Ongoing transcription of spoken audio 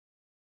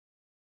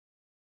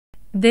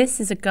This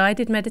is a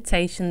guided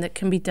meditation that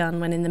can be done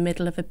when in the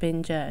middle of a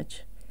binge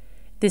urge.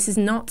 This is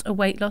not a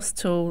weight loss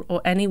tool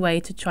or any way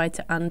to try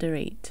to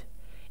undereat.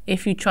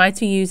 If you try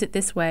to use it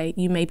this way,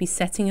 you may be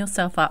setting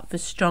yourself up for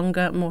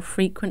stronger, more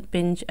frequent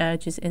binge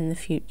urges in the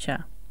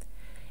future.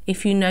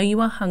 If you know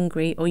you are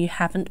hungry or you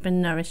haven't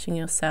been nourishing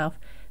yourself,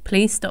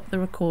 please stop the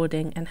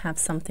recording and have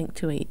something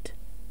to eat.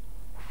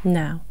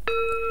 Now,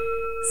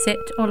 sit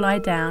or lie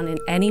down in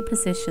any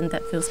position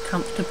that feels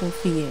comfortable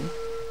for you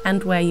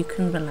and where you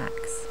can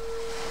relax.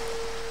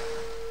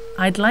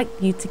 I'd like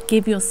you to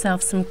give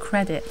yourself some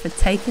credit for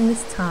taking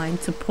this time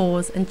to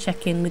pause and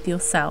check in with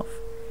yourself.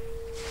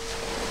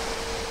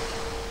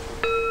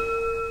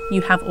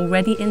 You have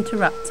already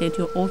interrupted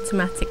your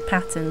automatic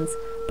patterns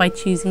by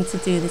choosing to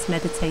do this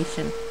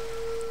meditation.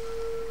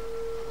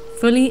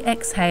 Fully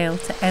exhale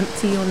to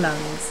empty your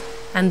lungs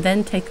and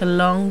then take a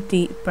long,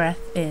 deep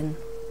breath in,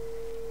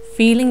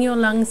 feeling your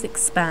lungs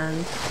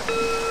expand,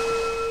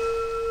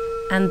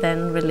 and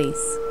then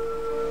release.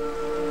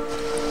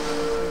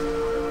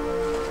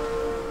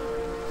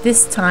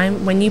 This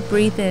time, when you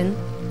breathe in,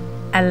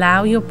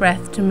 allow your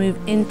breath to move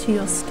into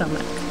your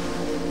stomach,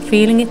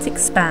 feeling it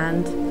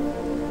expand,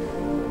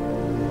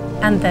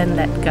 and then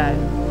let go,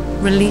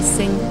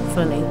 releasing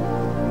fully.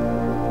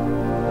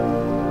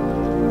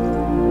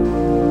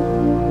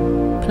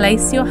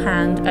 Place your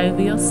hand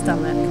over your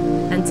stomach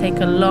and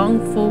take a long,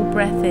 full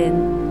breath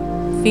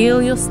in.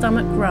 Feel your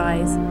stomach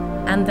rise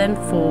and then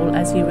fall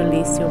as you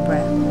release your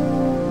breath.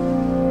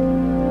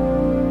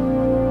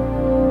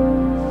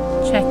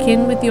 Check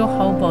in with your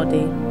whole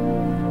body.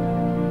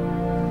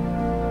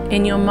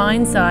 In your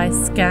mind's eye,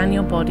 scan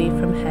your body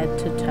from head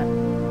to toe.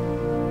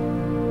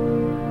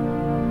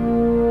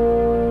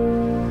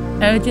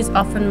 Urges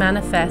often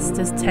manifest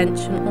as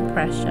tension or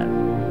pressure.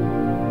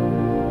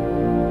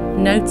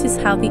 Notice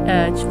how the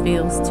urge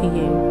feels to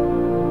you.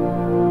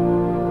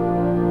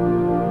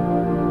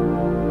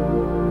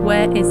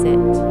 Where is it?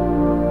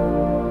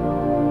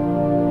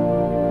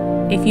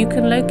 If you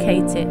can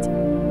locate it,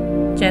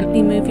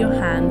 gently move your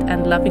hand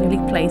and lovingly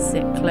place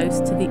it close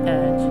to the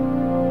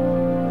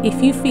urge.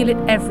 If you feel it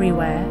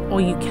everywhere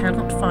or you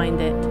cannot find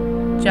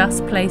it,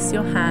 just place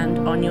your hand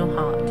on your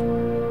heart.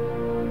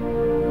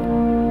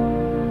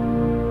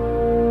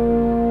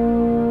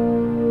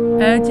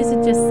 Urges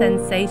are just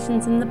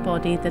sensations in the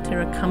body that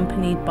are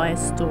accompanied by a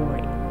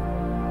story.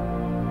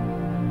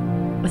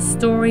 A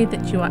story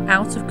that you are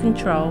out of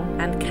control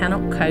and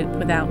cannot cope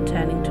without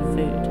turning to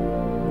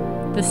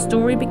food. The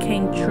story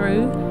became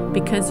true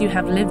because you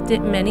have lived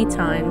it many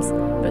times,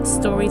 but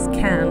stories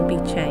can be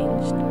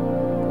changed.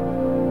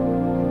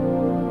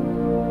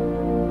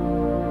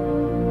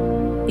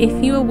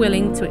 If you are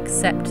willing to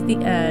accept the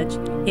urge,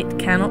 it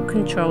cannot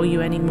control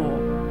you anymore.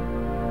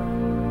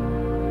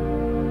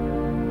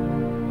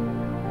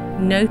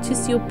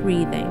 Notice your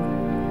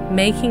breathing,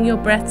 making your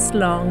breaths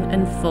long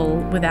and full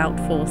without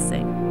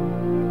forcing.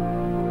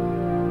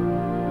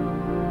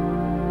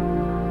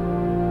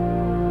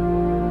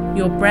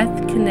 Your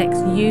breath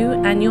connects you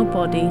and your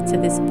body to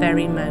this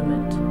very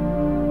moment.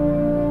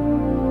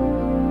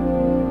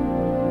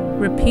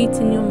 Repeat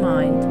in your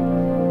mind,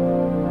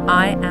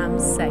 I am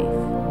safe.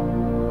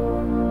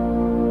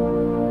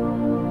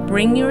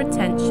 Bring your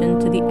attention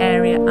to the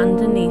area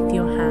underneath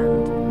your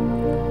hand.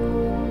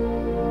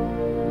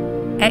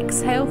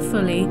 Exhale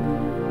fully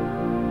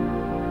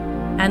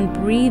and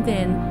breathe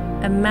in,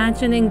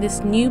 imagining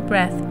this new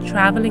breath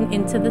traveling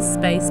into the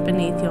space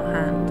beneath your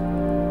hand.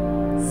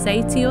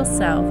 Say to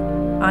yourself,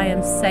 I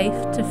am safe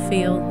to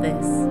feel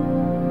this.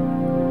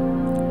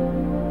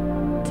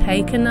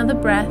 Take another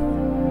breath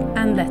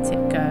and let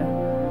it go.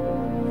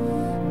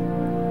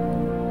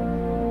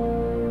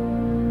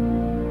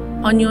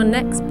 On your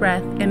next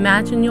breath,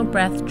 imagine your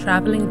breath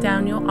traveling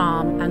down your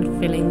arm and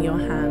filling your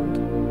hand.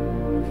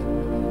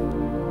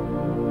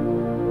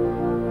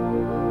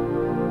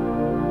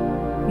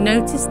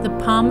 Notice the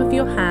palm of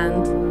your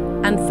hand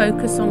and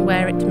focus on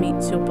where it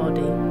meets your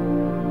body.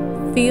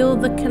 Feel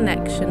the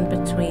connection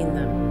between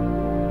them.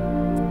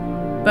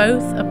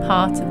 Both are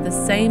part of the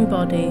same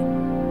body,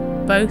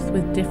 both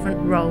with different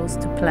roles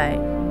to play.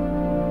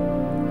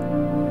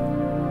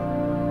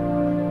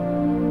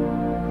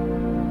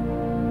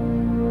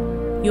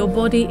 Your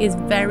body is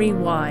very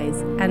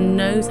wise and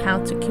knows how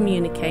to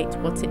communicate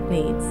what it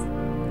needs.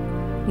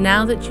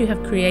 Now that you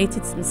have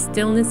created some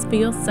stillness for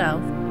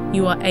yourself,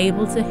 you are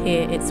able to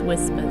hear its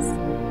whispers.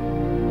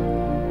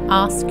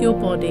 Ask your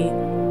body,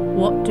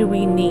 what do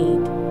we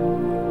need?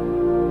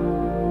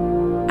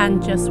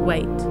 And just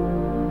wait.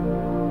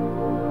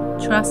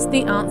 Trust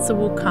the answer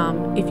will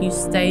come if you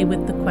stay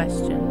with the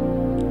question.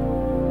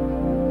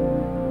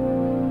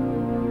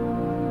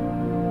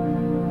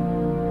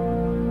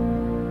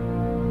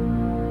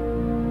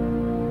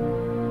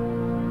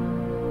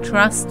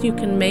 Trust you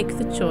can make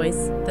the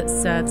choice that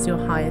serves your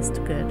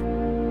highest good.